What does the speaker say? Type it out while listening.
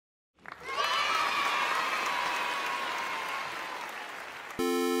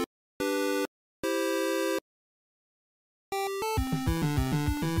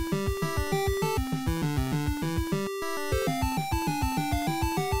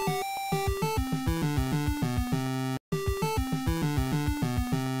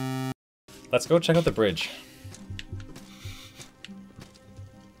Let's go check out the bridge.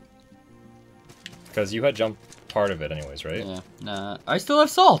 Because you had jumped part of it anyways, right? Yeah. Nah. I still have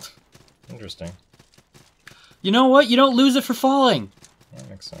salt. Interesting. You know what? You don't lose it for falling. That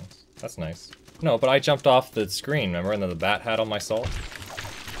makes sense. That's nice. No, but I jumped off the screen, remember? And then the bat had all my salt.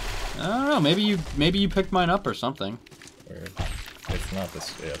 I don't know. Maybe you picked mine up or something. Weird. It's not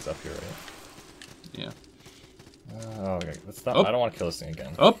this. Yeah, it's up here, right? Yeah. Oh, okay. Let's stop. Oh. I don't want to kill this thing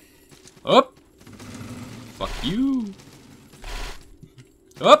again. Up. Up. Fuck you.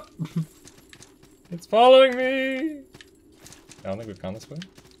 Up. It's following me. I don't think we've gone this way.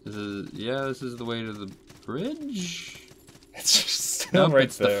 This is the way to the bridge. It's just still Nope, right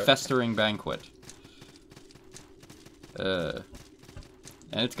it's there. the festering banquet. And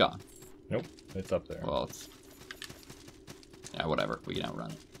it's gone. Nope, it's up there. Well, it's... Yeah, whatever. We can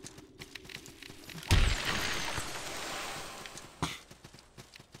outrun it.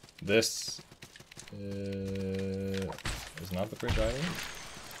 This is not the bridge either.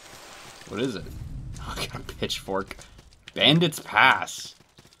 What is it? Oh, I got a pitchfork. Bandits Pass.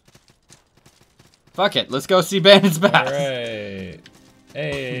 Fuck it. Let's go see Bandits Pass. Alright.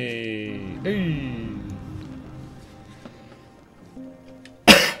 Hey. Hey.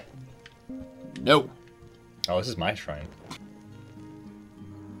 No. Oh, this is my shrine.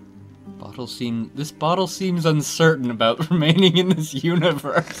 This bottle seems uncertain about remaining in this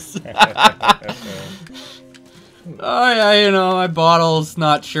universe. Oh yeah, you know, my bottle's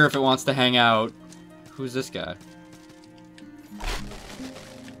not sure if it wants to hang out. Who's this guy?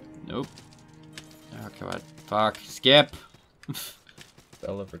 Nope. Oh, come on. Fuck. Skip.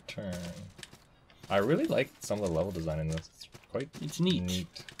 Bell of Return. I really like some of the level design in this. It's quite neat.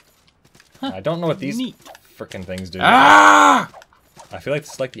 I don't know what these Neat. frickin' things do. Ah! I feel like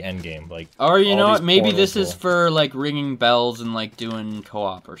it's like the end game. Like, Or you know all what? these Maybe this portals is for like ringing bells and like doing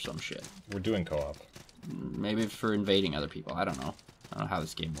co-op or some shit. We're doing co-op. Maybe for invading other people. I don't know. I don't know how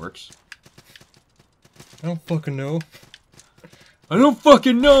this game works. I don't fucking know. I don't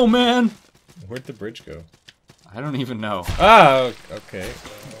fucking know, man. Where'd the bridge go? I don't even know. Ah, okay.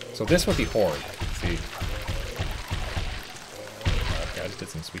 So this would be Horde. Let's see. Okay, I just did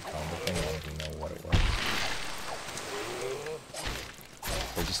some sweet combo thing. I don't even know what it was.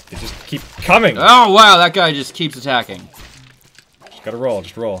 They just keep coming! Oh wow, that guy just keeps attacking. Just gotta roll,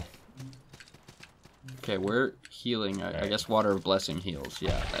 just roll. Okay, we're healing. I guess Water of Blessing heals.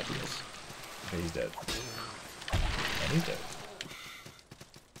 Yeah, that heals. Okay, he's dead. And he's dead.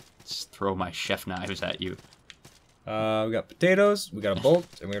 Just throw my chef knives at you. We got potatoes, we got a bolt,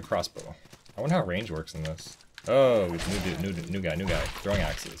 and we got a crossbow. I wonder how range works in this. Oh, new guy. Throwing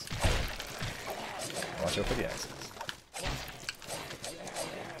axes. Watch out for the axes.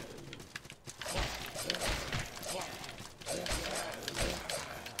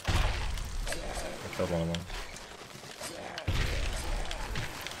 I killed one of them.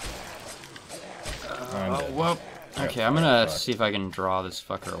 Oh, well. Okay, I'm gonna see if I can draw this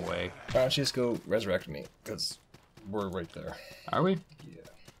fucker away. Why don't you just go resurrect me? Because we're right there. Are we? Yeah.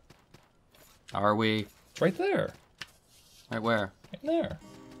 Are we? It's right there. Right where? Right there.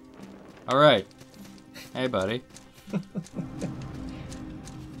 Alright. Hey, buddy.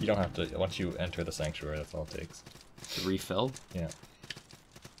 You don't have to, once you enter the sanctuary, that's all it takes. To refill? Yeah.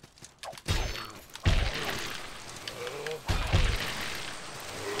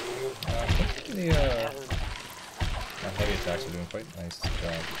 I think the heavy attacks are doing quite a nice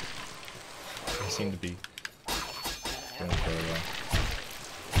job. They seem to be doing fairly well.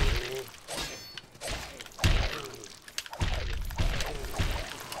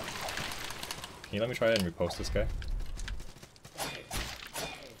 Can you let me try and repost this guy?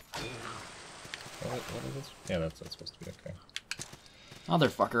 What is this? Yeah, that's supposed to be okay.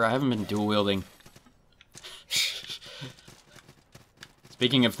 Motherfucker, I haven't been dual wielding.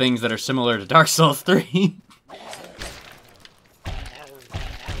 Speaking of things that are similar to Dark Souls 3.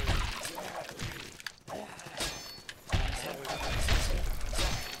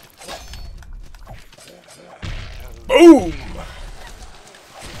 Boom!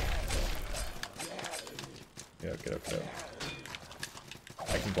 Get up.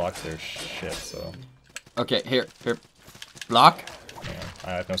 I can block their shit, so... Okay, here. Block. Yeah,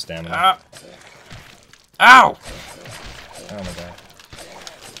 I have no stamina. Ah. Ow! Oh my god.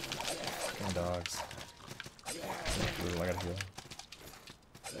 Fucking dogs. I gotta heal.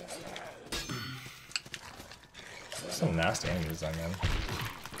 Some nasty enemy design, man.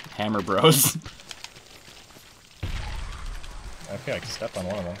 Hammer Bros. Okay, I can step on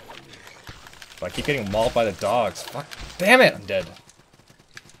one of them. But I keep getting mauled by the dogs. Fuck. Damn it! I'm dead.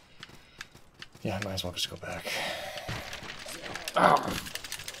 Yeah, I might as well just go back. Oh.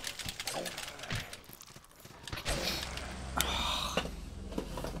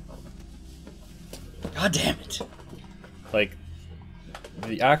 God damn it. Like,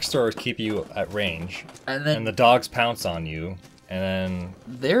 the axe throwers keep you at range, And the dogs pounce on you, and then...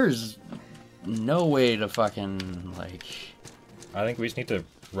 There's no way to fucking, like... I think we just need to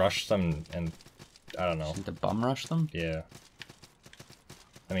rush them and... I don't know. Need to bum rush them? Yeah.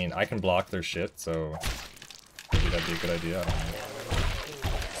 I mean, I can block their shit, so... Maybe that'd be a good idea, I don't know.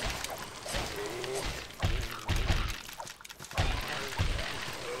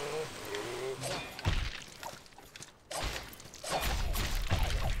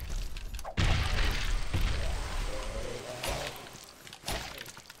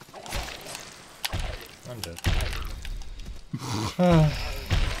 I'm dead.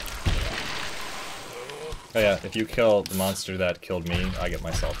 Oh yeah, if you kill the monster that killed me, I get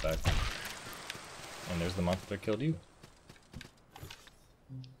myself back. And there's the monster that killed you.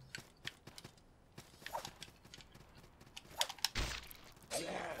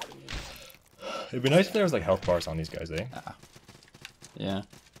 It'd be nice if there was like health bars on these guys, eh? Yeah.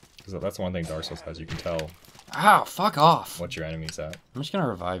 Because that's one thing Dark Souls has, you can tell Ow, fuck off. what your enemy's at. I'm just gonna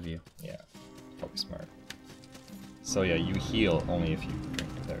revive you. Yeah, probably smart. So yeah, you heal only if you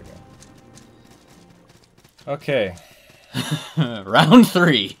drink it. There we go. Okay. Round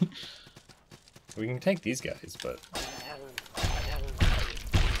 3. We can take these guys, but...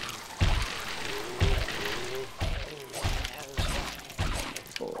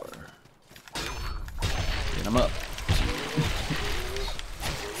 Four. Get him up.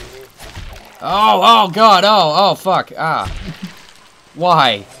 Oh god, oh fuck,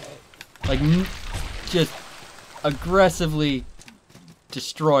 Why? Like, just aggressively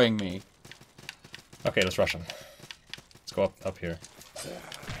destroying me. Okay, let's rush them. Let's go up here.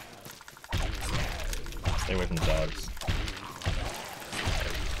 Stay away from the dogs.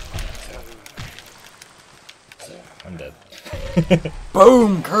 I'm dead.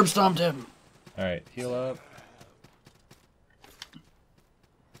 Boom! Curb stomped him! Alright, heal up.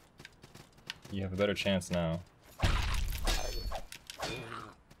 You have a better chance now.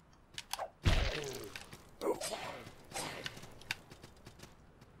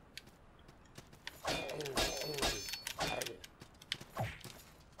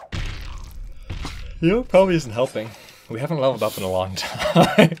 You know, probably isn't helping. We haven't leveled up in a long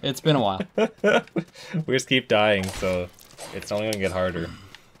time. It's been a while. We just keep dying, so it's only gonna get harder.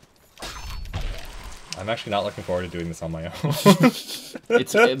 I'm actually not looking forward to doing this on my own.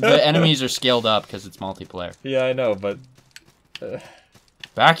 The enemies are scaled up because it's multiplayer. Yeah, I know, but...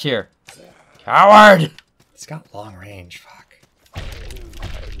 Back here. Coward! It's got long range, fuck.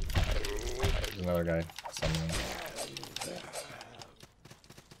 There's another guy summoning.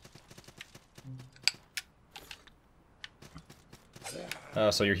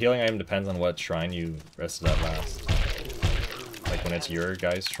 So your healing item depends on what shrine you rested at last. Like when it's your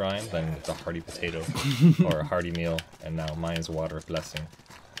guy's shrine, then it's a hearty potato or a hearty meal, and now mine is water of blessing.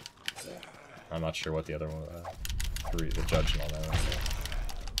 I'm not sure what the other one, the judge and all that.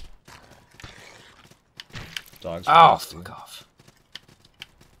 Dogs. Oh, fuck off.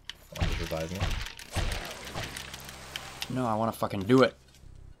 Want to revive me? No, I want to fucking do it.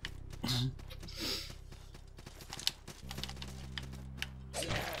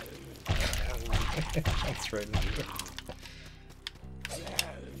 That's right.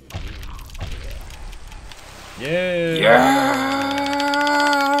 Yeah!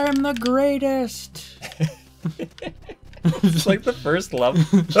 Yeah! I'm the greatest! It's like the first level.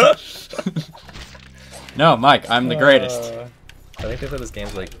 No, Mike, I'm the greatest. I think they said this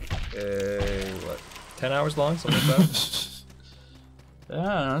game's like, what, 10 hours long? Something like that?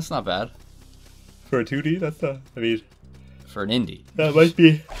 Yeah, that's not bad. For a 2D, that's I mean... For an indie. That might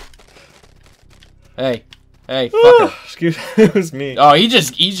be... Hey, fucker. Excuse me. Oh,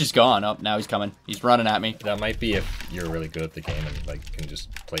 he's just gone. Oh, now he's coming. He's running at me. That might be if you're really good at the game and like can just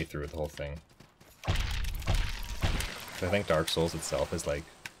play through it the whole thing. I think Dark Souls itself is like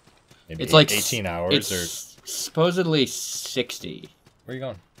maybe It's like 18 hours it's or supposedly 60. where are you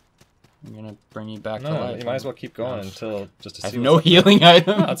going? I'm gonna bring you back to No, life. you might as well keep going until just to I see. have no what's up healing there.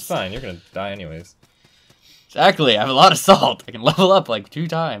 items. No, that's fine. You're gonna die anyways. Exactly. I have a lot of salt. I can level up like 2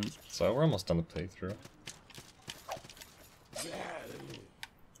 times. So we're almost done the playthrough.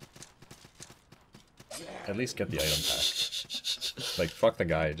 At least get the item pack. Like, fuck the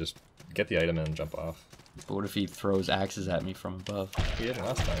guy, just get the item and jump off. But what if he throws axes at me from above? He didn't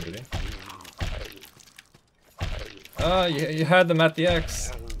last time, did he? Oh, you had them at the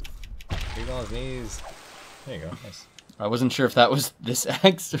X. He's on his knees. There you go, nice. I wasn't sure if that was this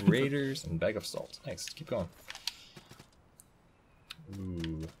axe. Raiders and bag of salt. Nice, keep going.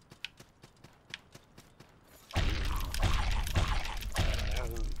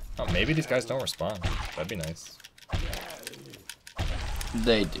 Oh, maybe these guys don't respond. That'd be nice.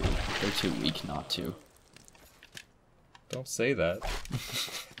 They do. They're too weak not to. Don't say that.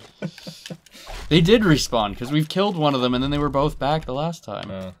 They did respawn, because we've killed one of them, and then they were both back the last time.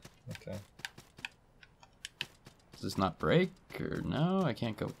 Oh, okay. Does this not break? Or no, I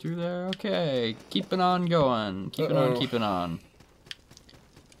can't go through there. Okay, keeping on going. Keeping on, keeping on.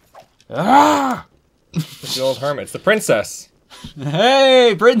 Ah! It's the old hermit. It's the princess.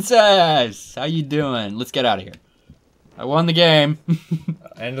 Hey, princess! How you doing? Let's get out of here. I won the game.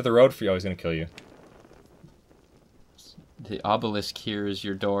 End of the road for you. Oh, he's gonna kill you. The obelisk here is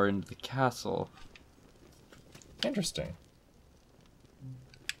your door into the castle. Interesting.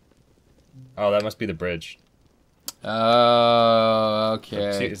 Oh, that must be the bridge. Oh,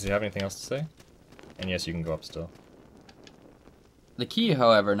 okay. Does he have anything else to say? And yes, you can go up still. The key,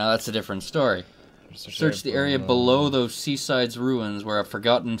 however, now that's a different story. Search the area below those seaside's ruins where a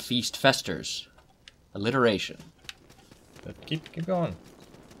forgotten feast festers. Alliteration. Keep going.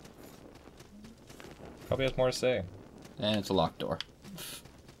 Probably has more to say. And it's a locked door.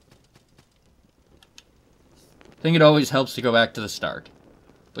 I think it always helps to go back to the start.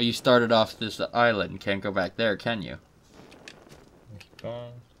 But you started off this island, can't go back there, can you? Keep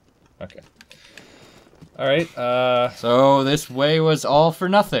going. Okay. Alright, So this way was all for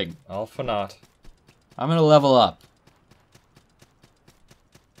nothing. all for naught. I'm gonna level up.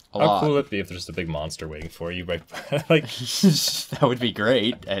 A How lot. cool would it be if there's just a big monster waiting for you, right? Like, That would be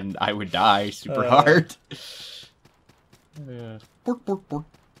great, and I would die super hard. yeah. Bork, bork, bork,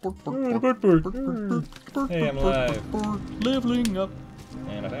 bork, bork, Hey, bork, I'm bork, bork, bork, alive. bork, leveling up.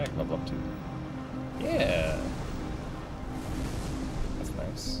 And I think I can level up too. Yeah. That's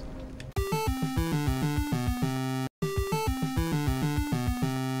nice.